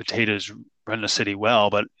meat and potatoes, run the city well,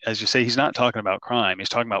 but as you say, he's not talking about crime. He's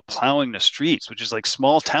talking about plowing the streets, which is like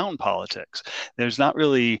small town politics. There's not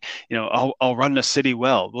really, I'll run the city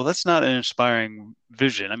well. Well, that's not an inspiring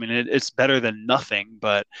vision. I mean, it's better than nothing,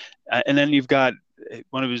 but and then you've got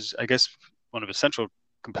one of his, I guess, one of his central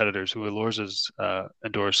competitors, who Elorza's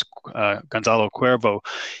endorsed, Gonzalo Cuervo,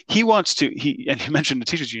 and you mentioned the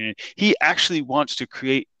teachers union, he actually wants to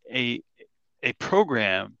create a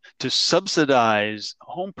program to subsidize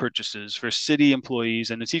home purchases for city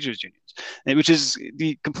employees and the teachers unions, which is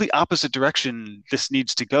the complete opposite direction this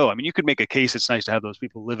needs to go. I mean, you could make a case it's nice to have those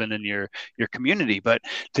people living in your community, but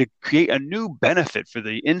to create a new benefit for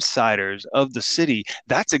the insiders of the city,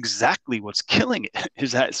 that's exactly what's killing it,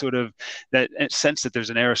 is that sort of that sense that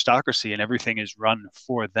there's an aristocracy and everything is run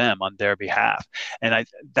for them on their behalf. And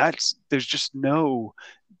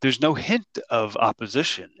there's no hint of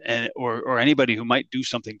opposition or anybody who might do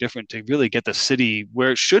something different to really get the city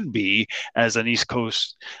where it should be as an East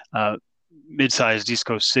Coast, mid-sized East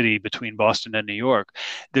Coast city between Boston and New York.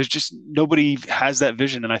 There's just nobody has that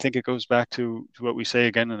vision. And I think it goes back to what we say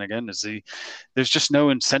again and again, is there's just no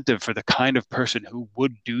incentive for the kind of person who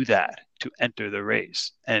would do that to enter the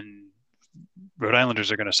race. And Rhode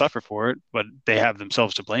Islanders are going to suffer for it, but they have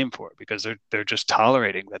themselves to blame for it because they're just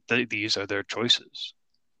tolerating that these are their choices.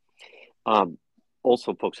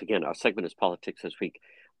 Also, folks, again, our segment is politics this week.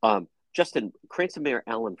 Justin, Cranston Mayor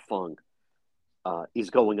Alan Fung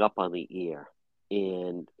is going up on the air,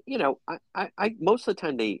 and I most of the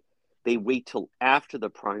time they wait till after the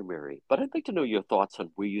primary. But I'd like to know your thoughts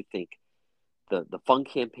on where you think the Fung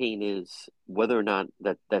campaign is, whether or not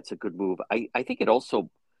that's a good move. I think it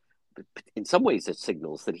also, in some ways, it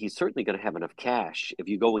signals that he's certainly going to have enough cash if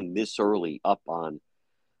you're going this early up on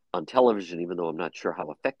television, even though I'm not sure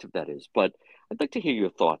how effective that is. But I'd like to hear your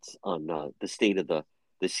thoughts on the state of the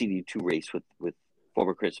CD2 race with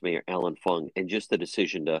former Cranston Mayor Alan Fung, and just the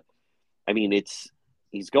decision to, I mean,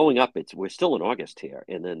 he's going up. We're still in August here,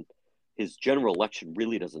 and then his general election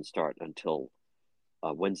really doesn't start until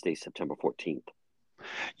Wednesday, September 14th.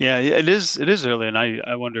 Yeah, it is early, and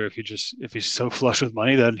I wonder if he's so flush with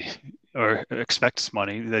money or expects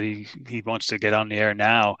money that he wants to get on the air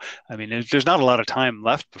now. I mean, there's not a lot of time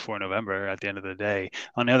left before November at the end of the day.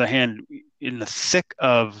 On the other hand, in the thick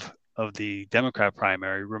of the Democrat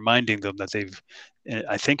primary, reminding them that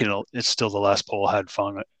I think it's still the last poll had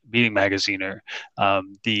Fung beating Magaziner.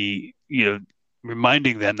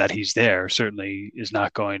 Reminding them that he's there certainly is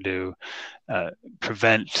not going to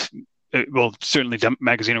prevent. Well, certainly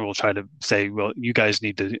Magaziner will try to say, well, you guys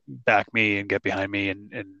need to back me and get behind me,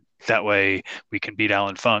 and that way we can beat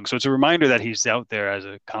Alan Fung. So it's a reminder that he's out there as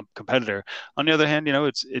a competitor. On the other hand,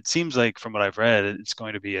 it seems like, from what I've read, it's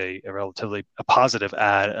going to be a relatively positive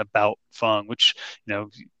ad about Fung, which,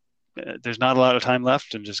 there's not a lot of time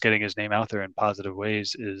left, and just getting his name out there in positive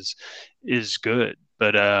ways is good.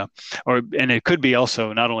 But and it could be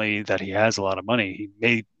also not only that he has a lot of money,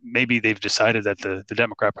 maybe they've decided that the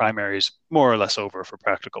Democrat primary is more or less over for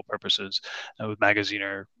practical purposes, with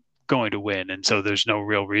Magaziner going to win, and so there's no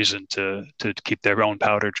real reason to keep their own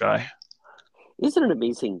powder dry. Isn't it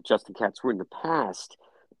amazing, Justin Katz, where in the past,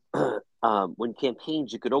 when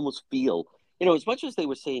campaigns, you could almost feel, as much as they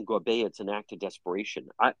were saying Gorbea, it's an act of desperation,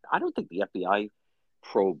 I don't think the FBI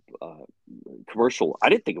probe commercial, I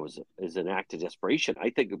didn't think it was an act of desperation. I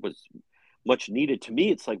think it was much needed. To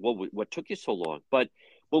me, it's like, well, what took you so long? But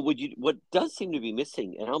what does seem to be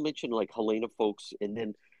missing, and I'll mention like Helena folks, and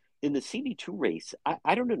then in the CD2 race,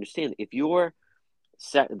 I don't understand if you're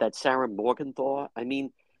that Sarah Morgenthau. I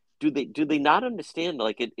mean, do they not understand?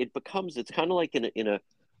 Like it becomes, it's kind of like in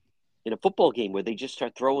a football game where they just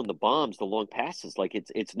start throwing the bombs, the long passes, like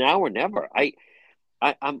it's now or never. I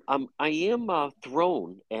am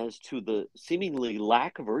thrown as to the seemingly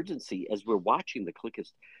lack of urgency as we're watching the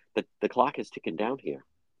clock is ticking down here.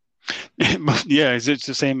 Yeah, it's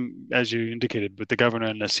the same as you indicated with the governor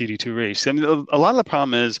and the CD2 race. I mean, a lot of the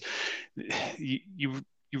problem is you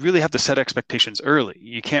really have to set expectations early.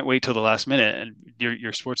 You can't wait till the last minute, and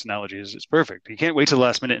your sports analogy is perfect. You can't wait till the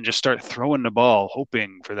last minute and just start throwing the ball,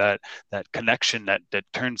 hoping for that connection that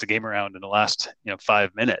turns the game around in the last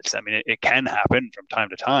 5 minutes. I mean, it can happen from time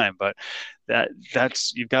to time, but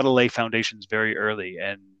that's you've got to lay foundations very early,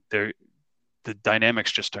 and the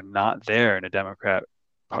dynamics just are not there in a Democrat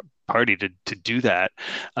party to do that.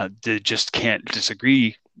 They just can't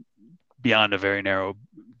disagree beyond a very narrow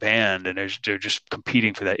band, and they're just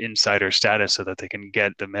competing for that insider status so that they can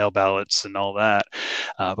get the mail ballots and all that.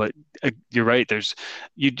 But you're right.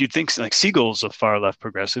 You'd think like Siegel's a far left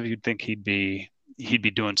progressive. You'd think he'd be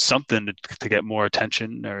doing something to get more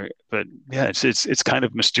attention, but yeah, it's kind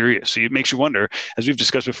of mysterious. So it makes you wonder, as we've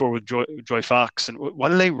discussed before with Joy Fox, and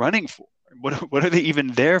what are they running for? What are they even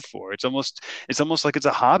there for? It's almost like it's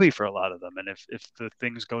a hobby for a lot of them. And if the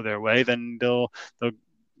things go their way, then they'll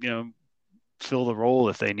fill the role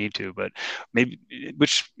if they need to, but maybe,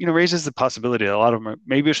 which, raises the possibility that a lot of them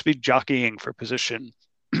maybe should be jockeying for position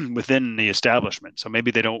within the establishment. So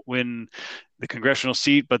maybe they don't win the congressional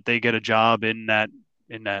seat, but they get a job in that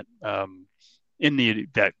it's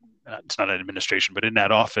not an administration, but in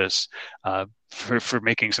that office, for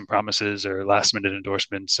making some promises or last minute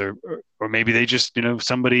endorsements, or maybe they just,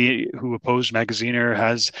 somebody who opposed Magaziner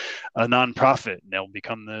has a nonprofit and they'll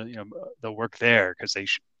become they'll work there because they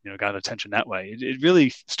got attention that way. It really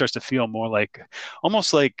starts to feel more like,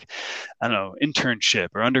 almost like, I don't know, internship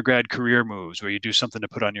or undergrad career moves where you do something to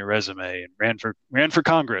put on your resume and ran for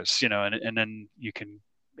Congress, and then you can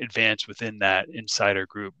advance within that insider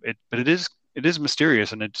group. But it is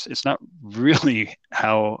mysterious, and it's not really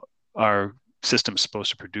how our system's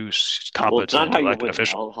supposed to produce competent elected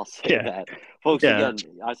officials. I'll say that. Folks, again,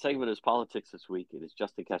 our segment is Politics This Week. It is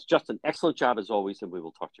Justin Katz. Justin, excellent job as always, and we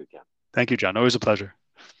will talk to you again. Thank you, John. Always a pleasure.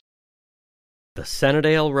 The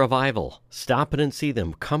Centerdale Revival. Stop in and see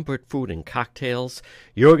them. Comfort food and cocktails.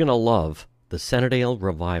 You're going to love the Centerdale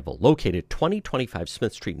Revival, located 2025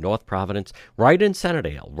 Smith Street, North Providence, right in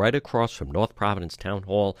Centerdale, right across from North Providence Town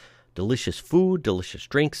Hall. Delicious food, delicious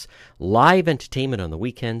drinks, live entertainment on the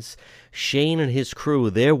weekends. Shane and his crew,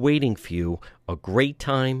 they're waiting for you. A great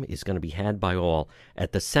time is going to be had by all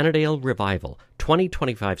at the Centerdale Revival,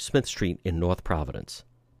 2025 Smith Street in North Providence.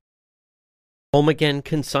 Home Again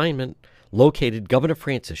Consignment, located Governor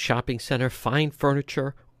Francis Shopping Center. Fine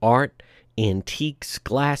furniture, art, antiques,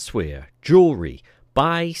 glassware, jewelry,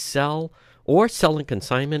 buy, sell, or sell in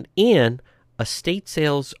consignment, and estate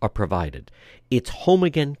sales are provided. It's Home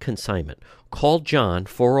Again Consignment. Call John,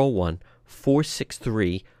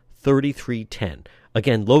 401-463-3310.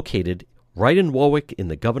 Again, located right in Warwick in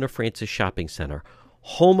the Governor Francis Shopping Center.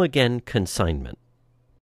 Home Again Consignment.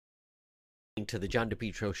 To the John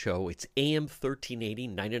DePetro Show. It's AM 1380,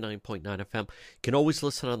 99.9 FM. You can always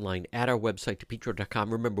listen online at our website,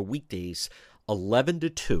 depetro.com. Remember, weekdays, 11 to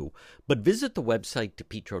 2. But visit the website,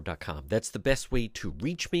 depetro.com. That's the best way to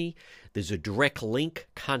reach me. There's a direct link.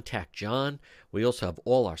 Contact John. We also have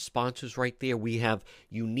all our sponsors right there. We have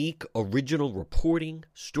unique original reporting,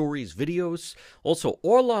 stories, videos. Also,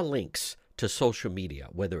 all our links to social media,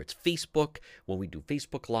 whether it's Facebook, when we do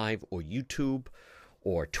Facebook Live, or YouTube,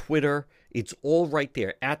 or Twitter. It's all right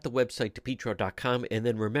there at the website, depetro.com. And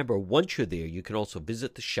then remember, once you're there, you can also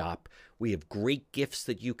visit the shop. We have great gifts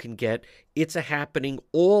that you can get. It's a happening.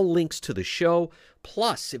 All links to the show.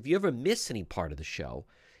 Plus, if you ever miss any part of the show,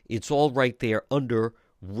 it's all right there under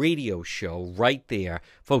radio show right there.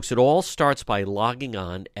 Folks, it all starts by logging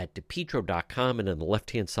on at depetro.com, and on the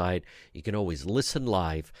left-hand side, you can always listen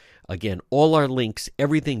live. Again, all our links,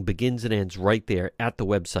 everything begins and ends right there at the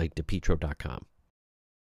website, depetro.com.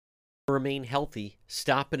 Remain healthy.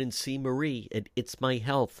 Stop in and see Marie at It's My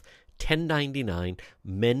Health, 1099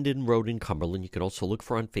 Mendon Road in Cumberland. You can also look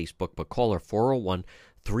for her on Facebook, but call her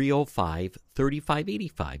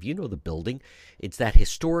 401-305-3585. You know the building. It's that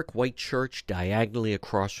historic white church diagonally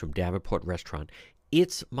across from Davenport Restaurant.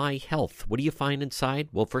 It's My Health. What do you find inside?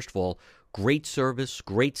 Well, first of all, great service,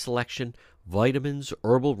 great selection, vitamins,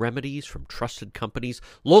 herbal remedies from trusted companies,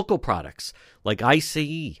 local products like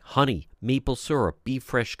ICE, honey, maple syrup, beef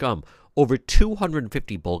fresh gum, over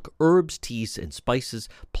 250 bulk herbs, teas, and spices,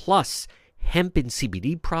 plus hemp and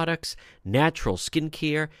CBD products, natural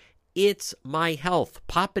skincare. It's My Health.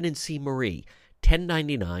 Pop in and see Marie,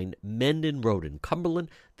 1099 Mendon Road in Cumberland.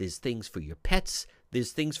 There's things for your pets.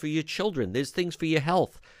 There's things for your children. There's things for your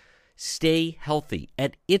health. Stay healthy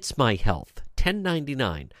at It's My Health,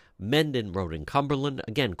 1099 Mendon Road in Cumberland.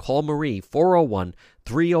 Again, call Marie,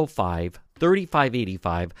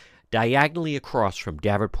 401-305-3585, diagonally across from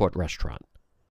Davenport Restaurant.